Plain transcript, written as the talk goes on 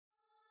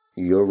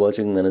You're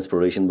watching an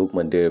inspiration book,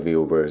 my dear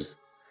viewers.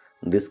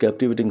 This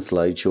captivating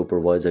slideshow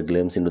provides a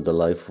glimpse into the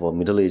life of a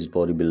middle aged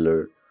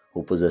bodybuilder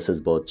who possesses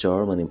both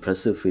charm and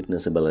impressive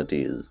fitness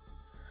abilities.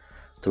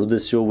 Through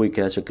this show, we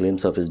catch a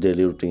glimpse of his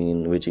daily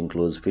routine, which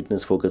includes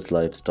fitness focused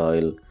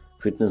lifestyle,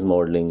 fitness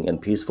modeling,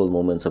 and peaceful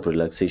moments of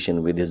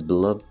relaxation with his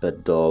beloved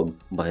pet dog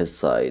by his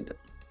side.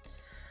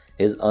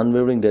 His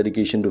unwavering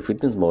dedication to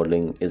fitness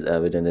modeling is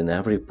evident in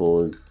every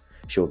pose,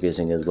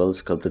 showcasing his well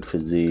sculpted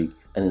physique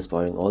and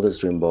inspiring others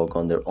to embark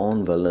on their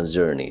own wellness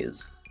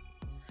journeys.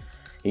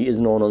 He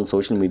is known on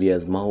social media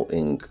as Mao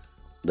Inc.,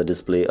 the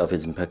display of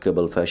his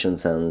impeccable fashion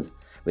sense,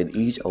 with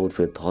each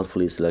outfit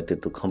thoughtfully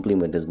selected to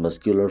complement his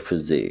muscular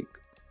physique.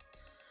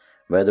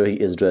 Whether he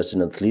is dressed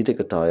in athletic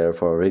attire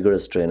for a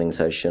rigorous training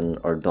session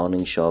or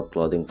donning sharp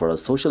clothing for a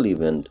social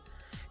event,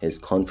 his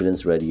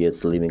confidence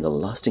radiates, leaving a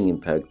lasting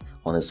impact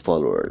on his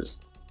followers.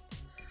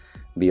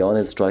 Beyond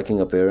his striking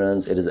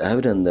appearance, it is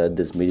evident that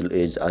this middle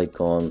aged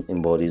icon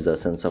embodies a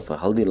sense of a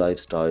healthy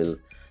lifestyle,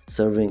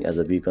 serving as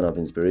a beacon of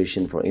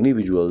inspiration for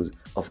individuals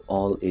of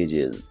all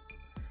ages.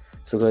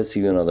 So, guys,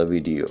 see you in another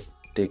video.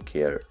 Take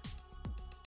care.